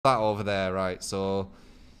that over there, right? So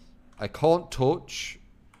I can't touch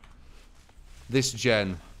this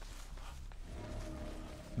gen.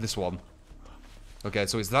 This one. Okay,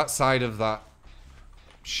 so it's that side of that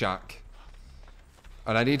shack.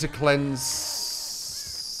 And I need to cleanse...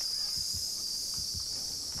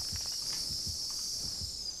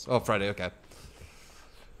 Oh, Friday, okay.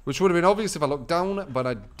 Which would have been obvious if I looked down, but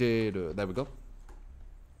I did. There we go.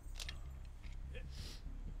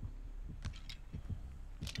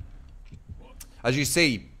 As you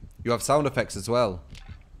see, you have sound effects as well.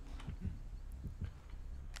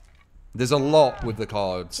 There's a lot with the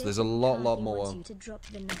cards. There's a lot more. You to drop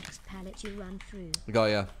the next pallet you run through. Got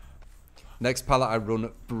ya. Next pallet I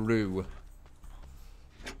run through.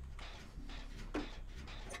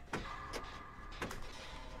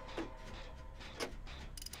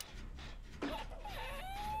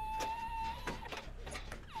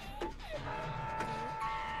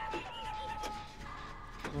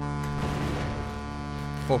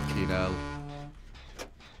 Fucking hell.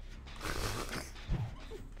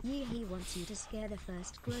 Yeah, he wants you to scare the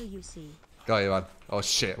first glow you see. Got you, man. Oh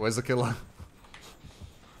shit, where's the killer?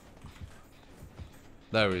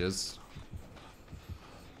 There he is.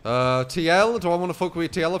 TL? Do I want to fuck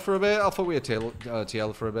with TL for a bit? I'll fuck with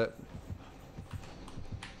TL for a bit.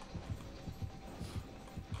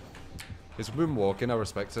 It's moonwalking, I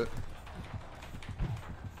respect it.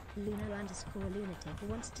 Lunar_lunatic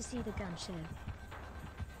wants to see the gun show.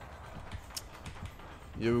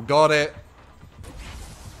 You got it.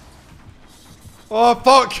 Oh,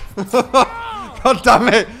 fuck! God damn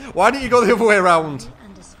it! Why didn't you go the other way around?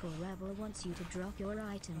 _rebel wants you to drop your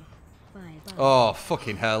item. Bye bye. Oh,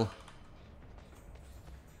 fucking hell.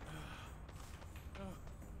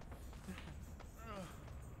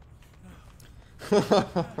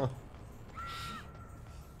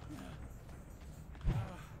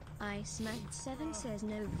 I smacked 7 says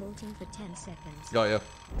no vaulting for 10 seconds. Got ya.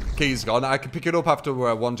 Key's gone. I can pick it up after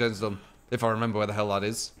one gen's done. If I remember where the hell that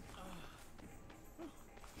is.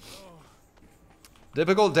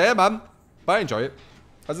 Difficult day, man. But I enjoy it.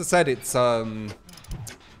 As I said, it's, Universo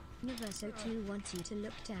 2 wants you to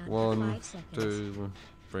look down for 5 seconds. 2,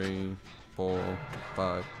 3, 4,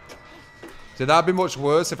 5. See, that'd be much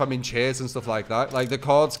worse if I'm in chairs and stuff like that. Like, the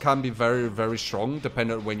cards can be very, very strong,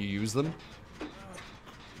 depending on when you use them.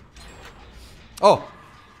 Oh!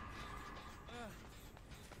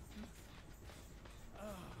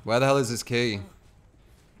 Where the hell is this key?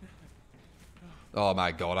 Oh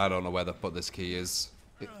my god, I don't know where the fuck this key is.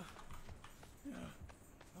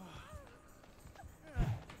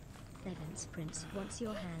 Evans Prince wants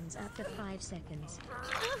your hands after 5 seconds.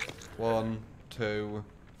 1, 2,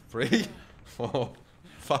 3, 4,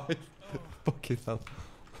 5. Fucking hell.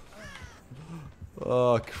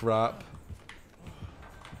 Oh crap.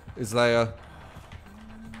 Is there...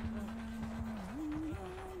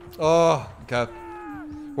 Oh, okay.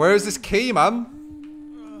 Where is this key, man?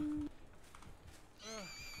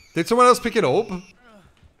 Did someone else pick it up?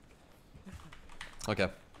 Okay.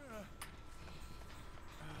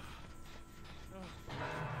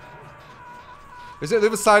 Is it the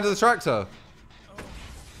other side of the tractor?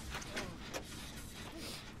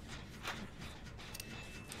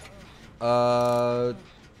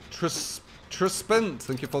 Truspent,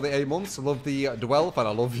 thank you for the 8 months. I love the Dwell fan.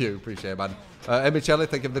 I love you. Appreciate it, man. Emicelli,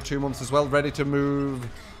 thank you for the 2 months as well. Ready to move.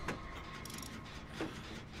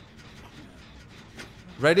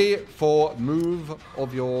 Ready for move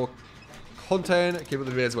of your content. Keep it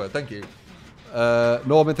the videos word. Thank you.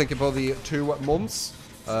 Norman, thank you for the 2 months.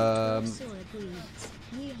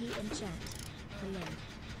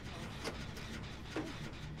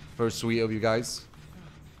 Very sweet of you guys.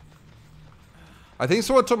 I think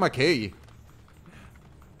someone took my key.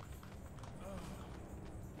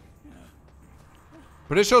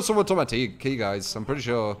 Pretty sure someone took my key, guys. I'm pretty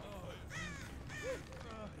sure.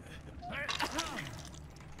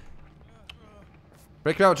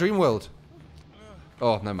 Break it out, Dream World.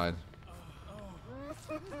 Oh, never mind.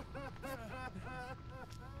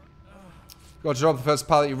 Got to drop the first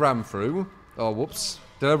pallet you ran through. Oh, whoops.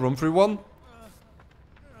 Did I run through one?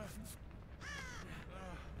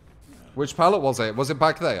 Which pallet was it? Was it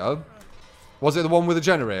back there? Was it the one with the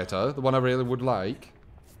generator? The one I really would like?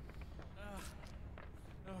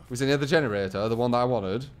 Was it near the generator? The one that I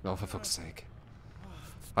wanted? Oh, for fuck's sake.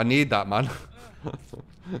 I need that, man.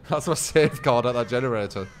 That's my safeguard at that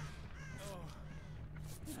generator.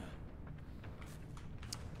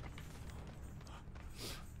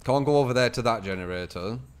 Can't go over there to that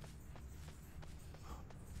generator.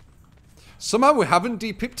 Somehow we haven't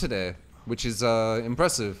de-pipped today, which is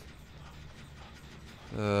impressive.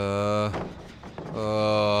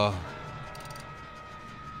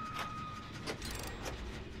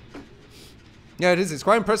 Yeah, it is. It's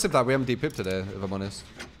quite impressive that we haven't depipped today, if I'm honest.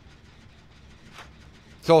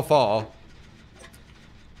 So far.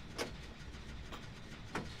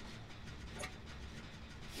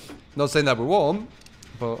 Not saying that we won't,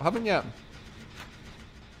 but haven't yet.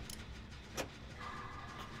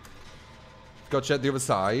 Got to check the other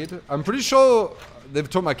side. I'm pretty sure they've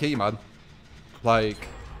took my key, man. Like,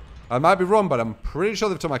 I might be wrong, but I'm pretty sure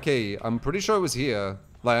they've took my key. I'm pretty sure it was here.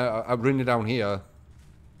 Like, I've written it down here.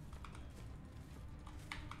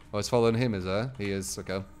 Oh, it's following him, is there? He is,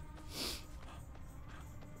 okay.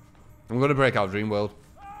 I'm going to break out Dream World.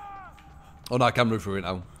 Oh no, I can move through it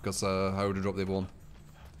now, because I would have dropped the other one.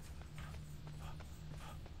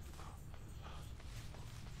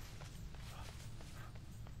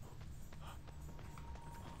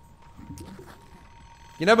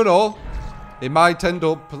 You never know. It might end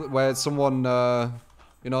up where someone,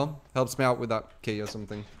 you know, helps me out with that key or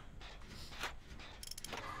something.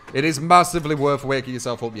 It is massively worth waking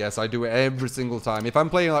yourself up. Yes, I do it every single time. If I'm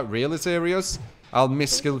playing like really serious, I'll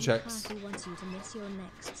miss skill checks.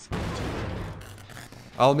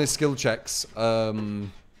 I'll miss skill checks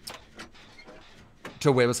to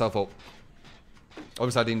wake myself up.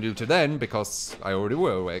 Obviously, I didn't do to then because I already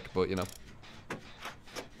were awake, but you know.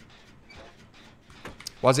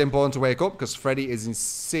 Why is it important to wake up? Because Freddy is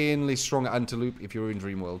insanely strong at anti-loop if you're in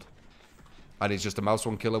Dream World. And he's just a mouse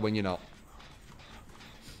one killer when you're not.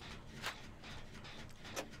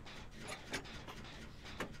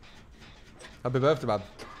 Happy birthday, man.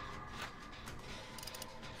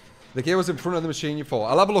 The key was in front of the machine you fought.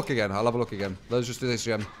 I'll have a look again. I'll have a look again. Let's just do this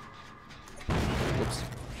gem. Whoops.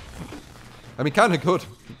 I mean, kind of good.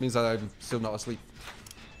 It means that I'm still not asleep.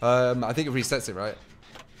 I think it resets it, right?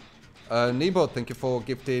 Nebo, thank you for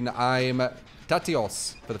gifting I'm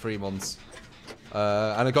Tatios for the 3 months.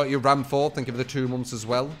 And I got you Ram4, thank you for the 2 months as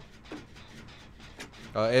well.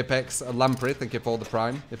 Apex Lamprey, thank you for the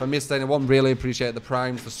prime. If I missed anyone, really appreciate the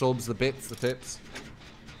primes, the subs, the bits, the tips.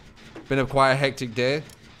 Been a quite a hectic day.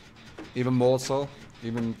 Even more so.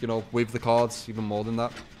 Even, you know, with the cards, even more than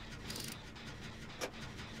that.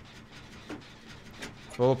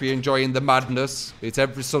 Hope you're enjoying the madness. It's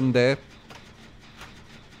every Sunday.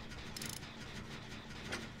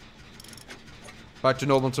 Back to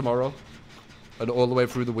normal tomorrow. And all the way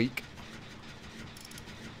through the week.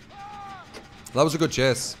 That was a good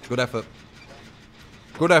chase. Good effort.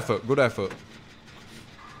 Good effort. Good effort.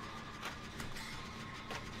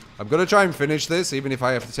 I'm going to try and finish this, even if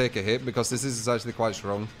I have to take a hit, because this is actually quite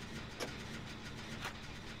strong.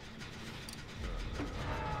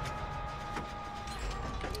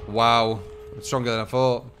 Wow. Stronger than I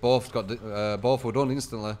thought. Both were done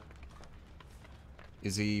instantly.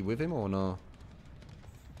 Is he with him or no?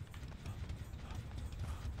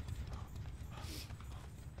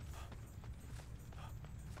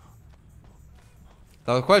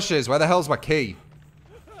 Now the question is, where the hell's my key?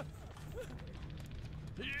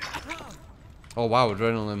 Oh wow,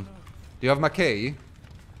 adrenaline. Do you have my key? Do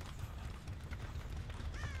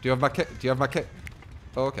you have my key? Do you have my key?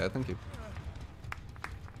 Oh, okay, thank you.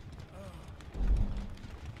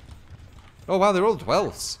 Oh wow, they're all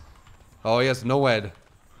 12s. Oh yes, no head.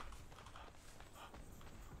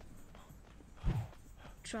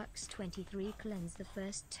 Trucks 23 cleanse the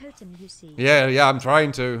first totem you see. Yeah, I'm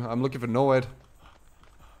trying to. I'm looking for no head.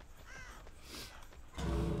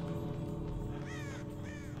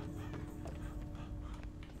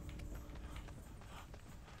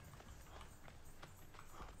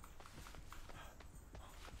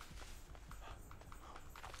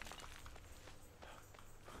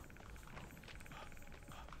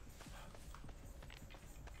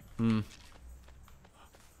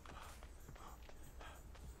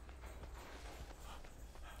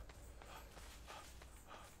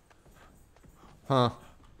 Huh.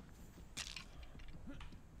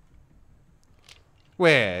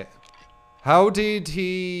 Wait. How did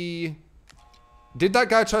he... Did that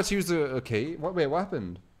guy try to use a key? Wait, what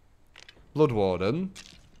happened? Blood Warden.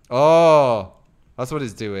 Oh. That's what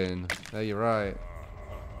he's doing. Yeah, you're right.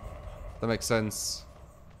 That makes sense.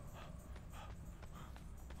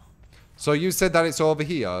 So you said that it's over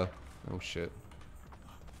here? Oh shit.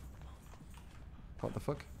 What the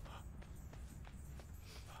fuck?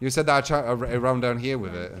 You said that I try around down here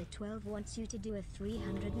with it. The 12 wants you to do a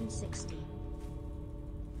 360.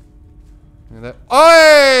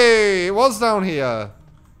 Oi! It was down here.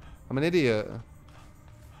 I'm an idiot.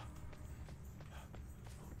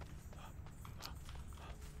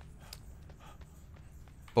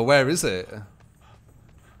 But where is it?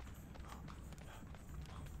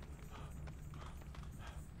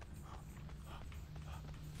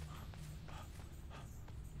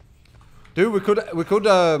 Dude, we could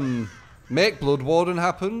make Blood Warden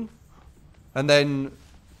happen, and then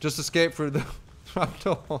just escape through the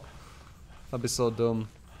trapdoor. That'd be so dumb.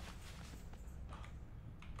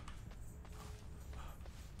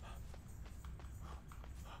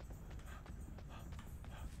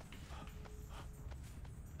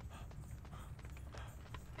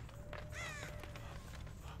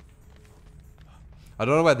 I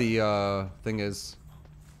don't know where the thing is.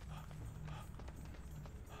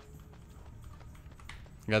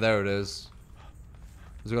 Yeah, there it is.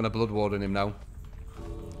 Is he gonna Blood Warden him now?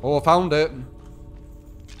 Oh, I found it.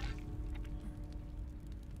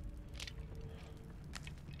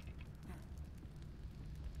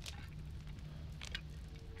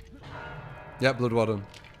 Yeah, Blood Warden.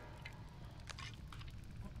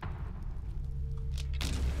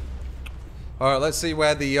 Alright, let's see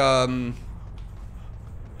where the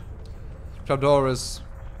trapdoor is.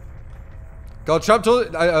 God, trapdoor.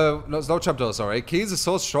 No, it's not trapdoor. Sorry, keys are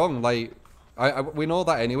so strong. Like, we know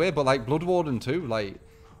that anyway. But like Blood Warden too, like,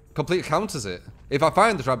 completely counters it. If I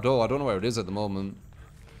find the trapdoor, I don't know where it is at the moment.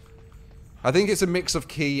 I think it's a mix of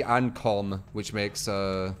key and con, which makes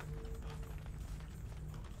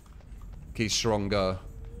key stronger.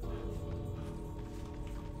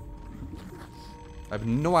 I have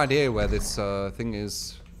no idea where this thing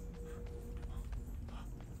is.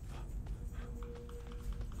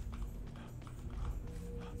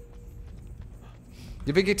 Do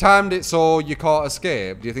you think he timed it so you can't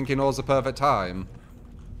escape? Do you think he knows the perfect time?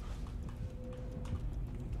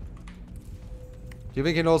 Do you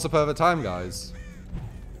think he knows the perfect time, guys?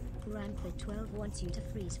 Ranford 12 wants you to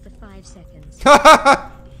freeze for 5 seconds.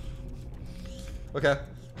 Okay.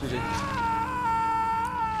 GG.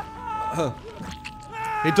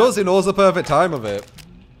 He does, he knows the perfect time of it.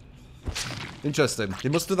 Interesting. He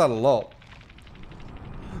must do that a lot.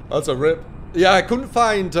 That's a rip. Yeah, I couldn't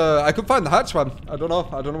find the hatch, man. I don't know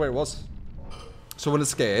where it was. Someone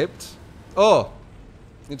escaped. Oh.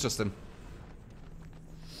 Interesting.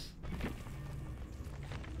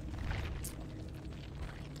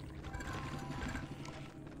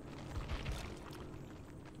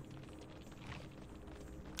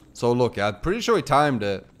 So look, yeah, I'm pretty sure he timed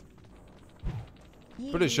it.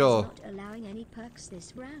 Pretty sure. Not allowing any perks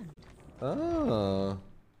this round. Oh.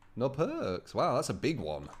 No perks. Wow, that's a big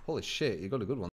one. Holy shit, you got a good one.